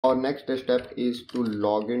Our next step is to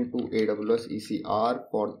log into AWS ECR.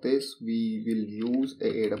 For this, we will use a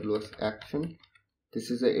AWS action. This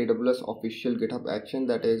is a AWS official GitHub action,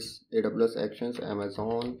 that is AWS Actions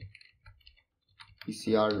Amazon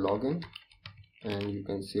ECR login, and you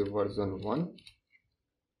can see version 1.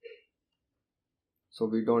 So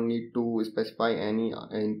we don't need to specify any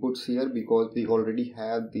inputs here because we already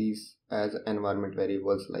have these as environment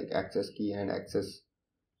variables like access key and access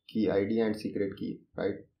key ID and secret key,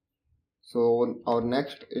 right? So our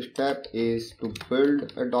next step is to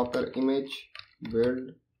build a Docker image,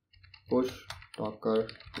 build push Docker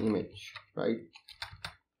image, right?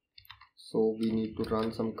 So we need to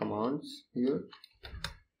run some commands here,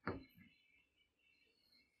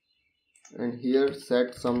 and here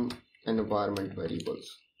set some environment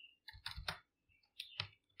variables.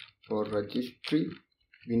 For registry,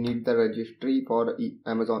 we need the registry for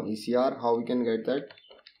Amazon ECR. How we can get that?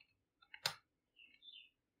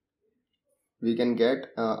 We can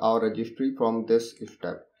get our registry from this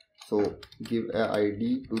step. So give a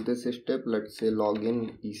ID to this step, let's say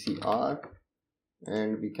login ECR,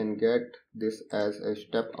 and we can get this as a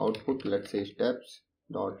step output. Let's say steps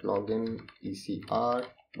dot login ECR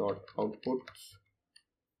dot outputs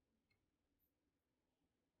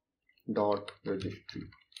dot registry,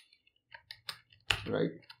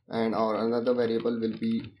 right? And our another variable will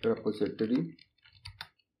be repository.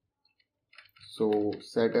 So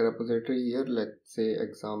set a repository here, let's say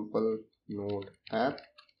example node app,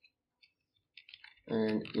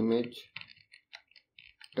 and image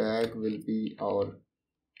tag will be our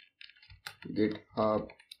GitHub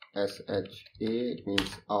SHA, it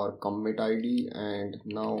means our commit ID, and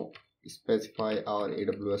now specify our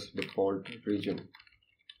AWS default region.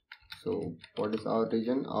 So what is our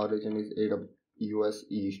region? Our region is AWS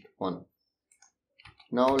East 1.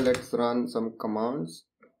 Now let's run some commands.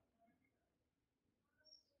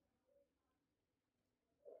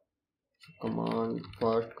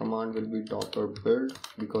 First command will be docker build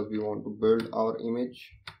because we want to build our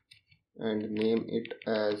image and name it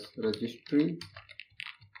as registry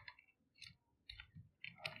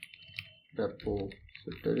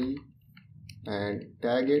repository and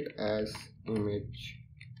tag it as image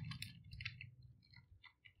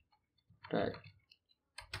tag,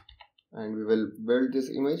 and we will build this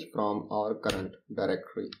image from our current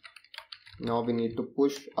directory. Now we need to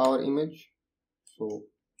push our image, so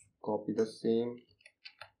copy the same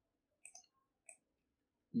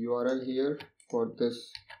URL here for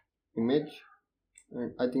this image,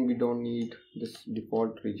 and I think we don't need this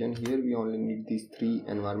default region here, we only need these 3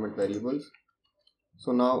 environment variables.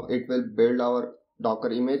 So now it will build our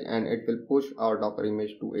Docker image and it will push our Docker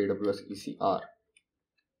image to AWS ECR.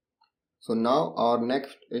 So now our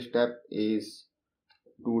next step is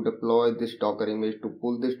to deploy this Docker image, to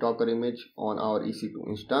pull this Docker image on our EC2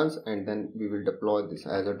 instance, and then we will deploy this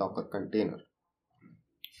as a Docker container.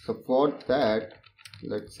 So for that,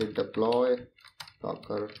 let's say deploy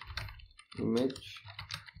Docker image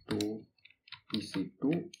to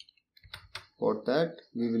EC2. For that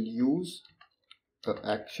we will use the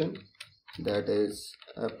action, that is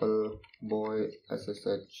apple boy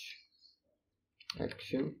SSH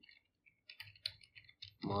action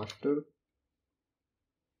master.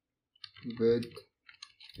 With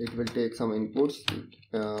it will take some inputs.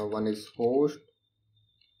 One is host,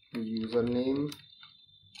 username,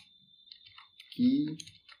 key,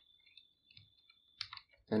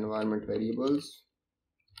 environment variables,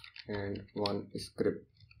 and one script.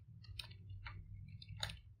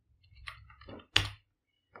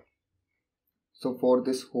 So for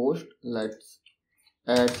this host, let's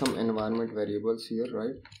add some environment variables here,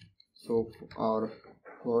 right? So our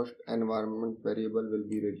first environment variable will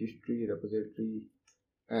be registry, repository,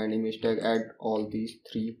 and image tag. Add all these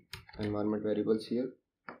 3 environment variables here,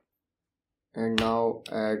 and now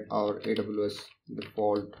add our AWS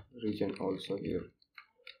default region also here.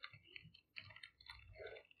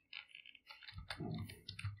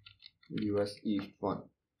 US East 1,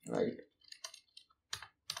 right?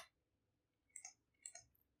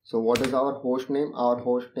 So what is our host name? Our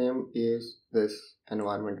host name is this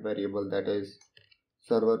environment variable, that is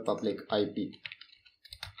server public IP,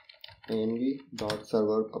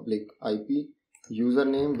 env.server public IP.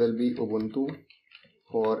 Username will be Ubuntu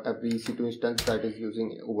for every EC2 instance that is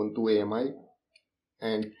using Ubuntu AMI,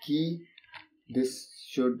 and key, this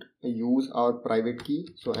should use our private key,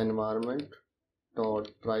 so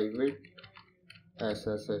environment.private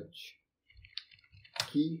SSH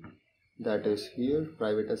key, that is here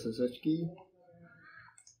private SSH key.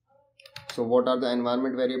 So what are the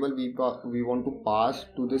environment variable we want to pass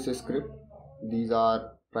to this script? These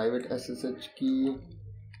are private SSH key,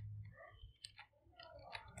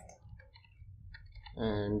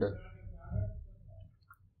 and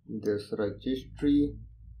this registry,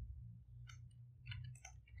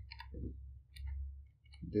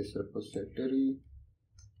 this repository,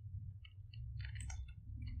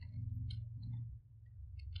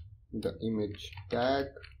 the image tag.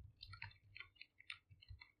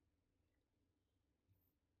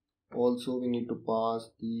 Also we need to pass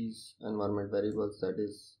these environment variables, that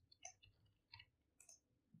is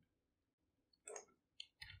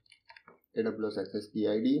AWS access key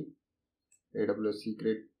ID, AWS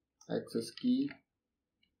secret access key,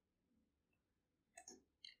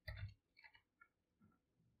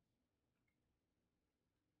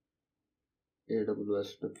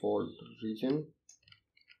 AWS default region.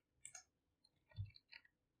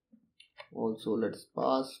 Also let's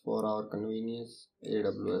pass for our convenience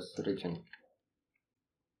AWS region.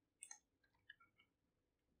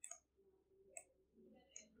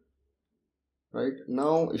 Right,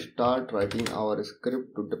 now start writing our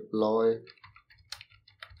script to deploy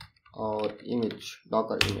our image,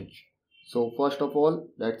 Docker image. So first of all,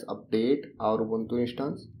 let's update our Ubuntu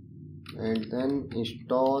instance and then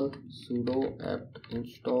install sudo apt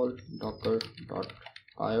install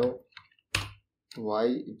docker.io. Why?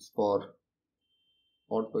 It's for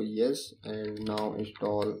auto yes, and now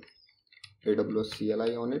install AWS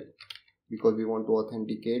CLI on it because we want to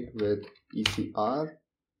authenticate with ECR.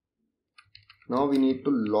 Now we need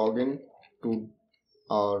to log in to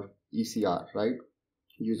our ECR, right,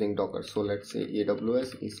 using Docker. So let's say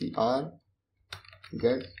AWS ECR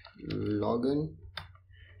get login.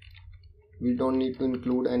 We don't need to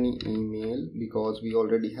include any email because we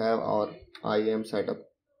already have our IAM setup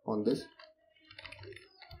on this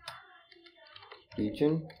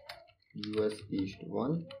region, US East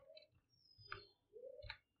 1.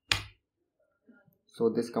 So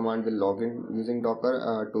this command will log in using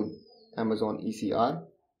Docker to Amazon ECR.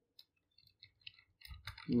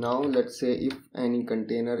 Now let's say if any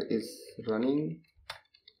container is running,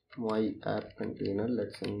 my app container,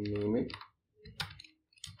 let's say name it,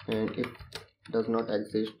 and if does not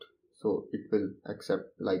exist, so it will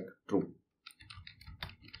accept like true.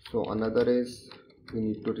 So another is we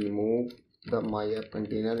need to remove the my app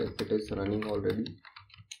container if it is running already.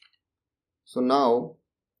 So now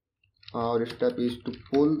our step is to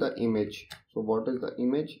pull the image. So what is the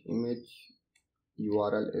image? Image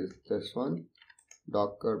URL is this one,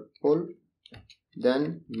 docker pull.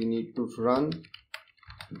 Then we need to run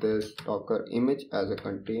this Docker image as a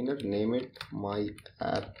container, name it my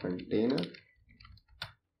app container,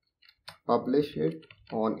 publish it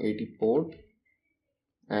on 80 port,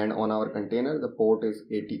 and on our container the port is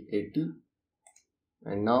 8080.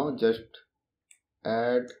 And now just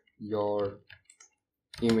add your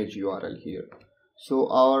image URL here. So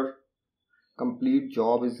our complete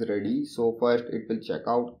job is ready. So first it will check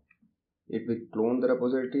out, it will clone the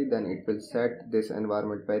repository, then it will set this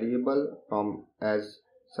environment variable from as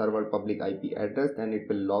server public IP address, then it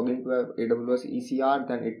will log into AWS ECR,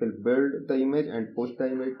 then it will build the image and push the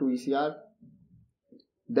image to ECR,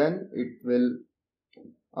 then it will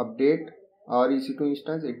update our EC2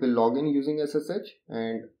 instance, it will log in using SSH,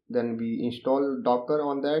 and then we install Docker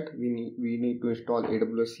on that. We need to install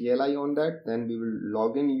AWS CLI on that, then we will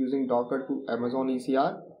log in using Docker to Amazon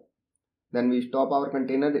ECR. Then we stop our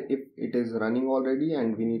container if it is running already,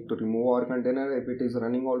 and we need to remove our container if it is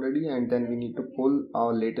running already, and then we need to pull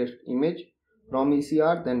our latest image from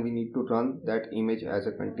ECR. Then we need to run that image as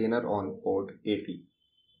a container on port 80.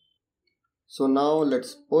 So now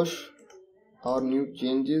let's push our new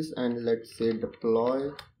changes and let's say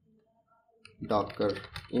deploy Docker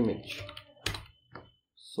image.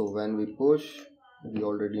 So when we push, we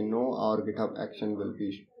already know our GitHub action will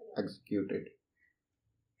be executed.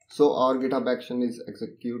 So our GitHub action is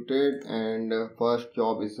executed and first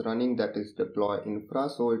job is running, that is deploy infra.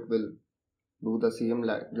 So it will do the same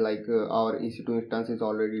like our EC2 instance is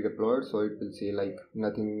already deployed, so it will say like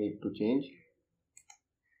nothing need to change.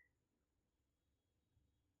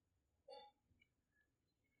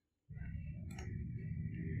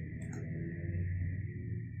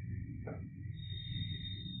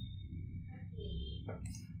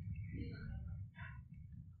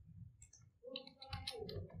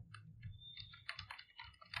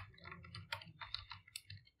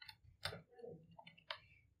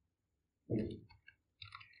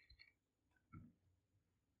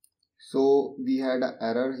 So we had an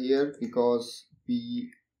error here because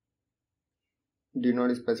we did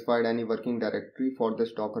not specify any working directory for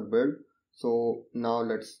this Docker build. So now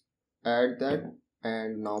let's add that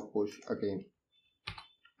and now push again.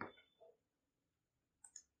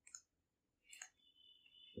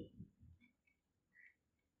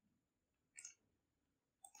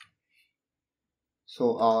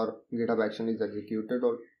 So our GitHub action is executed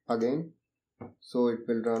again. So it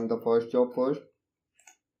will run the first job first.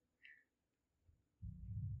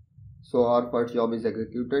 So our first job is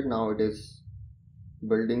executed. Now it is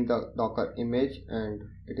building the Docker image and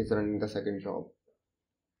it is running the second job.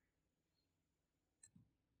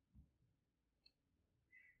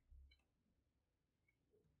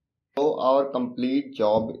 So our complete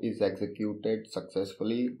job is executed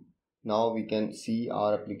successfully. Now we can see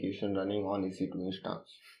our application running on EC2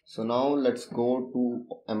 instance. So now let's go to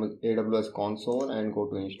AWS console and go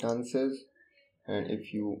to instances, and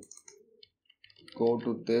if you go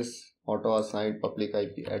to this auto assigned public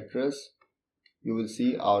IP address, you will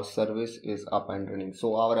see our service is up and running.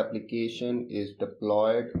 So our application is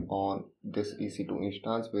deployed on this EC2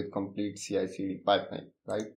 instance with complete CI/CD pipeline, right?